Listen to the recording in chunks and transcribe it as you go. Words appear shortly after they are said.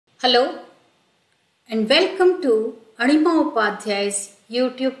Hello and welcome to Anima Upadhyay's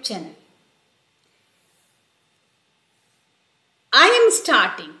YouTube channel. I am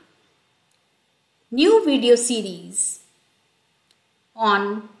starting new video series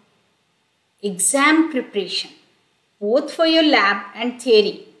on exam preparation, both for your lab and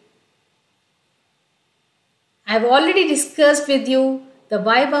theory. I have already discussed with you the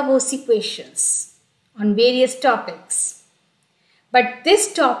Viva Voce questions on various topics. But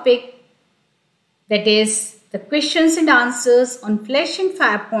this topic, that is the questions and answers on flesh and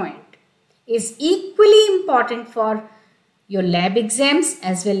fire point, is equally important for your lab exams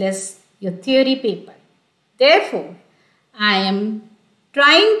as well as your theory paper. Therefore, I am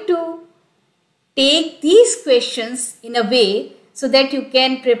trying to take these questions in a way so that you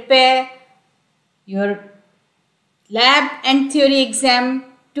can prepare your lab and theory exam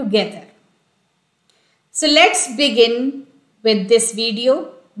together. So let's begin with this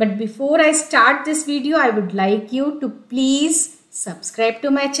video. But before I start this video, I would like you to please subscribe to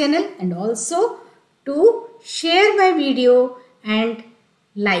my channel and also to share my video and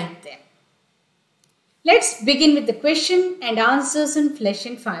like them. Let's begin with the question and answers on flesh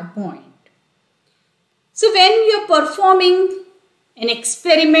and fire point. So when you are performing an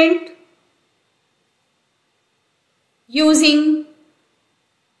experiment using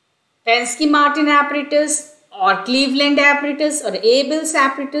Pensky Marten apparatus or Cleveland apparatus or Abel's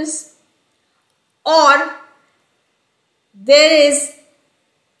apparatus, or there is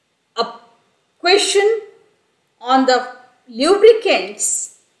a question on the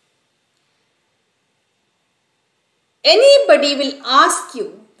lubricants, anybody will ask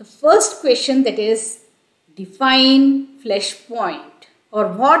you the first question, that is define flesh point, or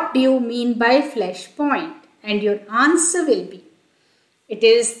what do you mean by flesh point, and your answer will be it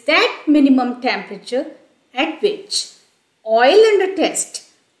is that minimum temperature at which oil under test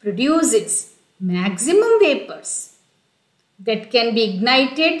produces maximum vapors that can be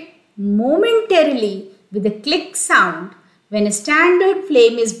ignited momentarily with a click sound when a standard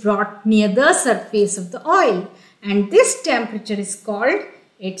flame is brought near the surface of the oil, and this temperature is called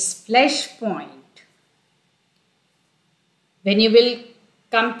its flesh point. When you will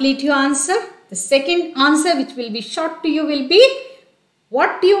complete your answer, the second answer which will be short to you will be,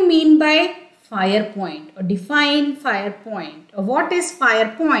 what do you mean by fire point, or define fire point, or what is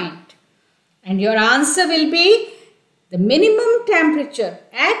fire point? And your answer will be the minimum temperature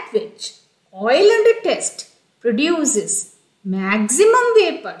at which oil under test produces maximum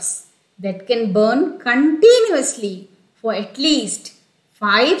vapors that can burn continuously for at least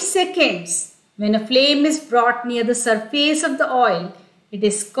 5 seconds when a flame is brought near the surface of the oil. It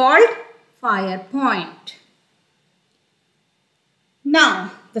is called fire point.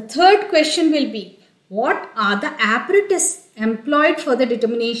 Now, the third question will be, what are the apparatus employed for the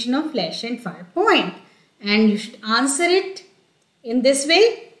determination of flesh and fire point? And you should answer it in this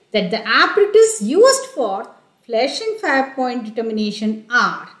way, that the apparatus used for flesh and fire point determination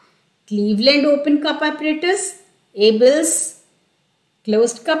are Cleveland open cup apparatus, Abel's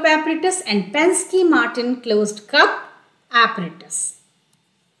closed cup apparatus, and Pensky Marten closed cup apparatus.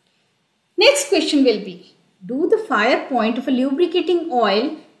 Next question will be, do the fire point of a lubricating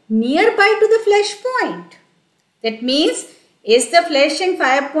oil nearby to the flesh point? That means, is the flesh and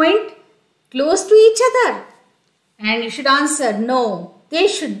fire point close to each other? And you should answer no, they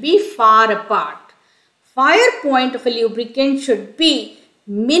should be far apart. Fire point of a lubricant should be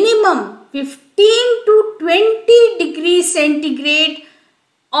minimum 15 to 20 degrees centigrade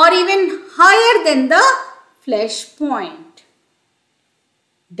or even higher than the flesh point.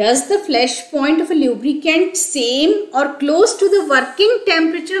 Does the flesh point of a lubricant same or close to the working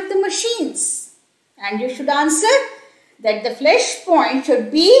temperature of the machines? And you should answer that the flesh point should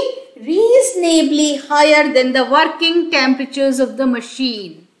be reasonably higher than the working temperatures of the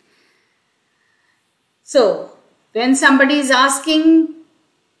machine. So, when somebody is asking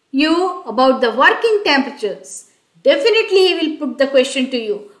you about the working temperatures, definitely he will put the question to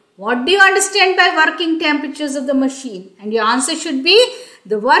you, what do you understand by working temperatures of the machine? And your answer should be,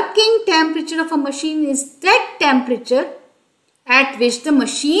 the working temperature of a machine is that temperature at which the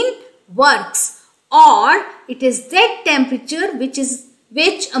machine works, or it is that temperature which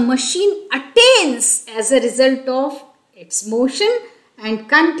a machine attains as a result of its motion and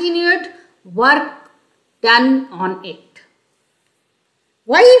continued work done on it.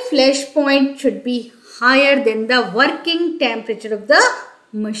 Why flesh point should be higher than the working temperature of the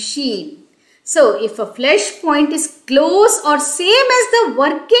machine? So, if a flesh point is close or same as the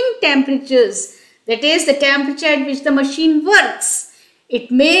working temperatures, that is the temperature at which the machine works,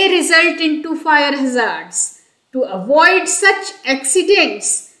 it may result into fire hazards. To avoid such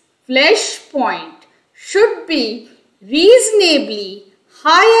accidents, flash point should be reasonably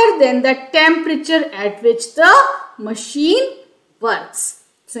higher than the temperature at which the machine works.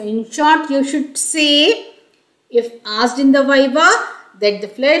 So in short, you should say, if asked in the viva, that the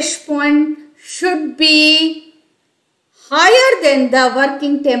flash point should be higher than the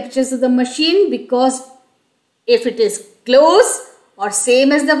working temperatures of the machine, because if it is close or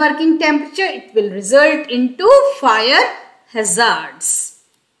same as the working temperature, it will result into fire hazards.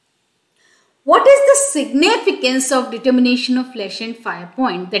 What is the significance of determination of flash and fire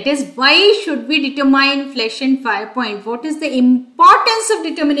point? That is, why should we determine flash and fire point? What is the importance of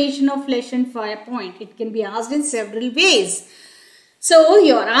determination of flash and fire point? It can be asked in several ways. So,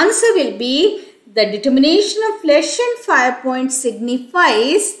 your answer will be, the determination of flash and fire point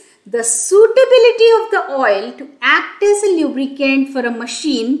signifies the suitability of the oil to act as a lubricant for a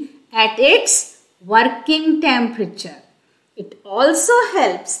machine at its working temperature. It also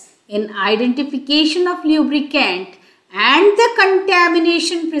helps in identification of lubricant and the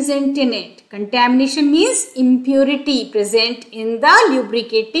contamination present in it. Contamination means impurity present in the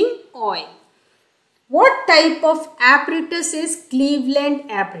lubricating oil. What type of apparatus is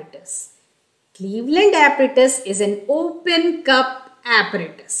Cleveland apparatus? Cleveland apparatus is an open cup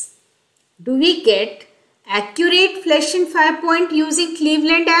apparatus. Do we get accurate flash and fire point using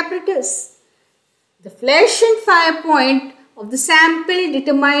Cleveland apparatus? The flash and fire point of the sample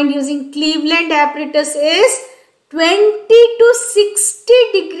determined using Cleveland apparatus is 20 to 60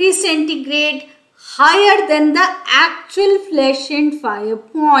 degrees centigrade higher than the actual flash and fire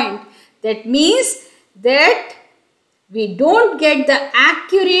point. That means that we don't get the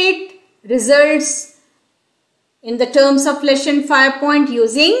accurate results in the terms of flash and fire point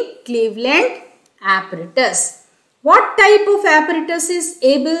using Cleveland apparatus. What type of apparatus is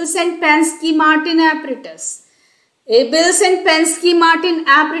Abel's and Pensky Marten apparatus? Abel's and Pensky Marten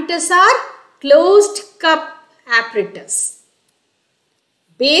apparatus are closed cup apparatus.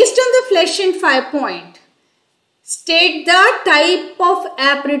 Based on the flash and fire point, state the type of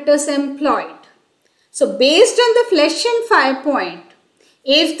apparatus employed. So based on the flash and fire point,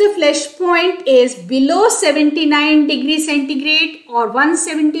 if the flash point is below 79 degrees centigrade or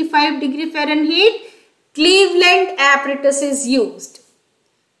 175 degree Fahrenheit, Cleveland apparatus is used.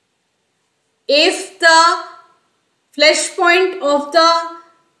 If the flash point of the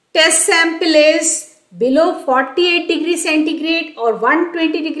test sample is below 48 degrees centigrade or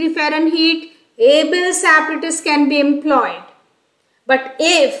 120 degree Fahrenheit, Abel's apparatus can be employed. But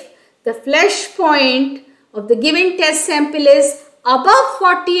if the flash point of the given test sample is above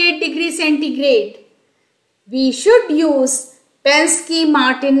 48 degrees centigrade, we should use Pensky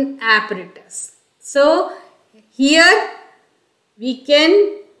Marten apparatus. So here we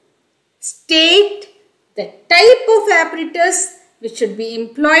can state the type of apparatus which should be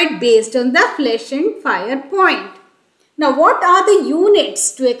employed based on the flash and fire point. Now, what are the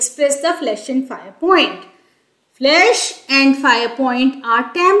units to express the flash and fire point? Flash and fire point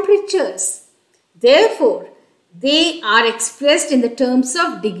are temperatures. Therefore, they are expressed in the terms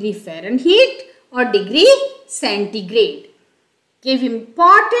of degree Fahrenheit or degree centigrade. Give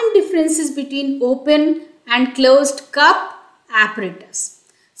important differences between open and closed cup apparatus.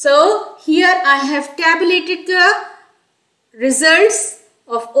 So, here I have tabulated the results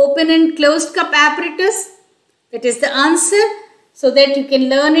of open and closed cup apparatus. That is the answer, so that you can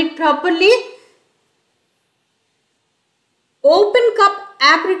learn it properly. Open cup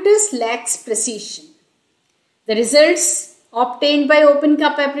apparatus lacks precision. The results obtained by open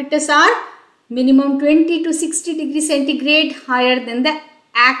cup apparatus are minimum 20 to 60 degrees centigrade higher than the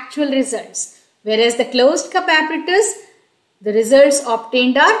actual results. Whereas the closed cup apparatus, the results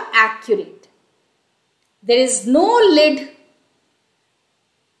obtained are accurate. There is no lid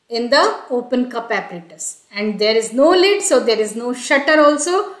in the open cup apparatus, and there is no lid, so there is no shutter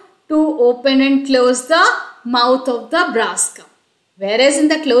also to open and close the mouth of the brass cup. Whereas in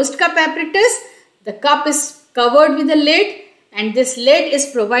the closed cup apparatus, the cup is covered with a lid, and this lid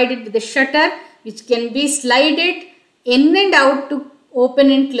is provided with a shutter which can be slided in and out to open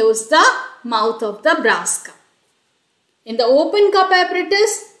and close the mouth of the brass cup. In the open cup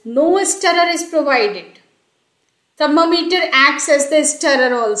apparatus, no stirrer is provided. Thermometer acts as the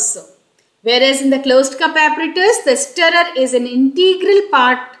stirrer also. Whereas in the closed cup apparatus, the stirrer is an integral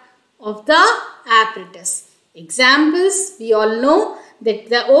part of the apparatus. Examples, we all know that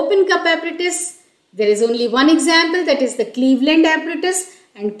the open cup apparatus, there is only one example, that is the Cleveland apparatus,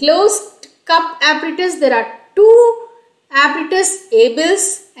 and closed cup apparatus, there are two apparatus,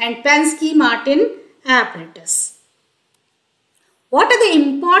 Abel's and Pensky Marten apparatus. What are the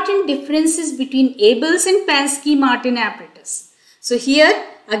important differences between Abel's and Pensky Marten apparatus? So here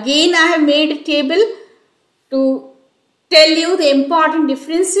Again, I have made a table to tell you the important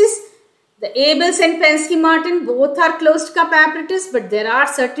differences. The Abel's and Pensky Marten both are closed cup apparatus, but there are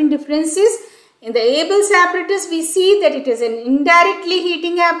certain differences. In the Abel's apparatus, we see that it is an indirectly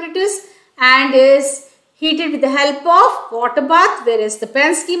heating apparatus and is heated with the help of water bath, whereas the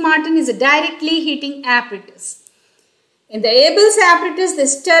Pensky Marten is a directly heating apparatus. In the Abel's apparatus, the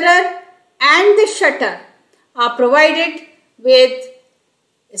stirrer and the shutter are provided with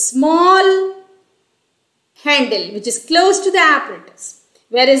a small handle which is close to the apparatus.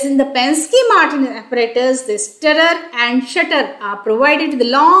 Whereas in the Pensky Marten apparatus, the stirrer and shutter are provided with a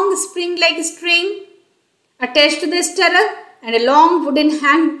long spring-like string attached to the stirrer and a long wooden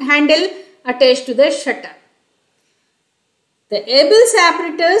handle attached to the shutter. The Abel's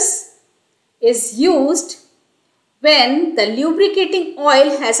apparatus is used when the lubricating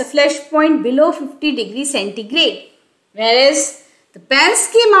oil has a flash point below 50 degrees centigrade, whereas the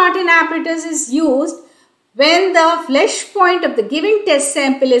Pensky Marten apparatus is used when the flash point of the given test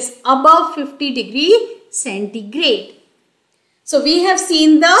sample is above 50 degree centigrade. So we have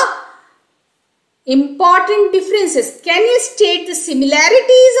seen the important differences. Can you state the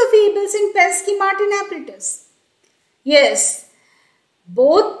similarities of Abel's and Pensky Marten apparatus? Yes,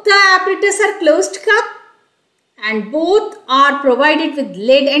 both the apparatus are closed cup and both are provided with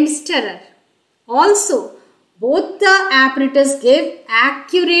lid and stirrer. Also, both the apparatus give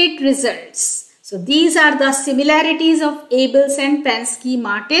accurate results. So these are the similarities of Abel's and Pensky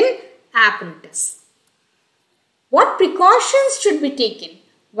Marten apparatus. What precautions should be taken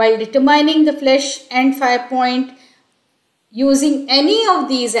while determining the flash and fire point using any of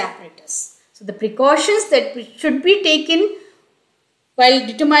these apparatus? So the precautions that should be taken while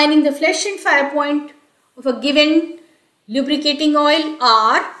determining the flash and fire point of a given lubricating oil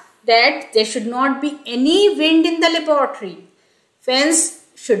are that there should not be any wind in the laboratory. Fans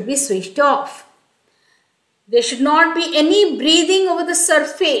should be switched off. There should not be any breathing over the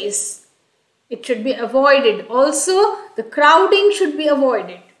surface. It should be avoided. Also, the crowding should be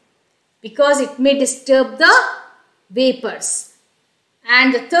avoided because it may disturb the vapors.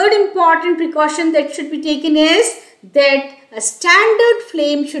 And the third important precaution that should be taken is that a standard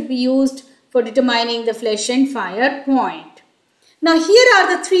flame should be used for determining the flash and fire point. Now here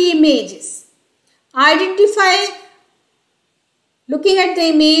are the three images. Identify, looking at the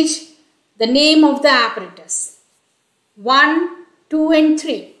image, the name of the apparatus. 1, 2 and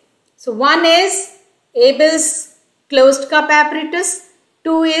 3. So 1 is Abel's closed cup apparatus,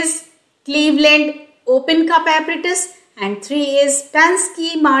 2 is Cleveland open cup apparatus and 3 is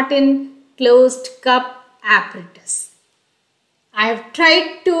Pensky Marten closed cup apparatus. I have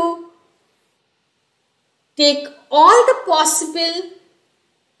tried to take all the possible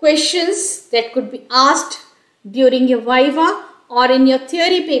questions that could be asked during your viva or in your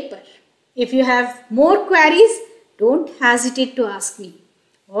theory paper. If you have more queries, don't hesitate to ask me.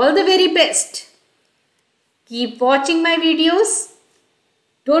 All the very best. Keep watching my videos.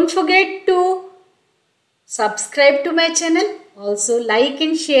 Don't forget to subscribe to my channel. Also like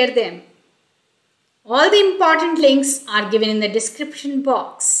and share them. All the important links are given in the description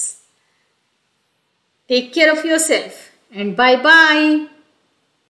box. Take care of yourself and bye-bye.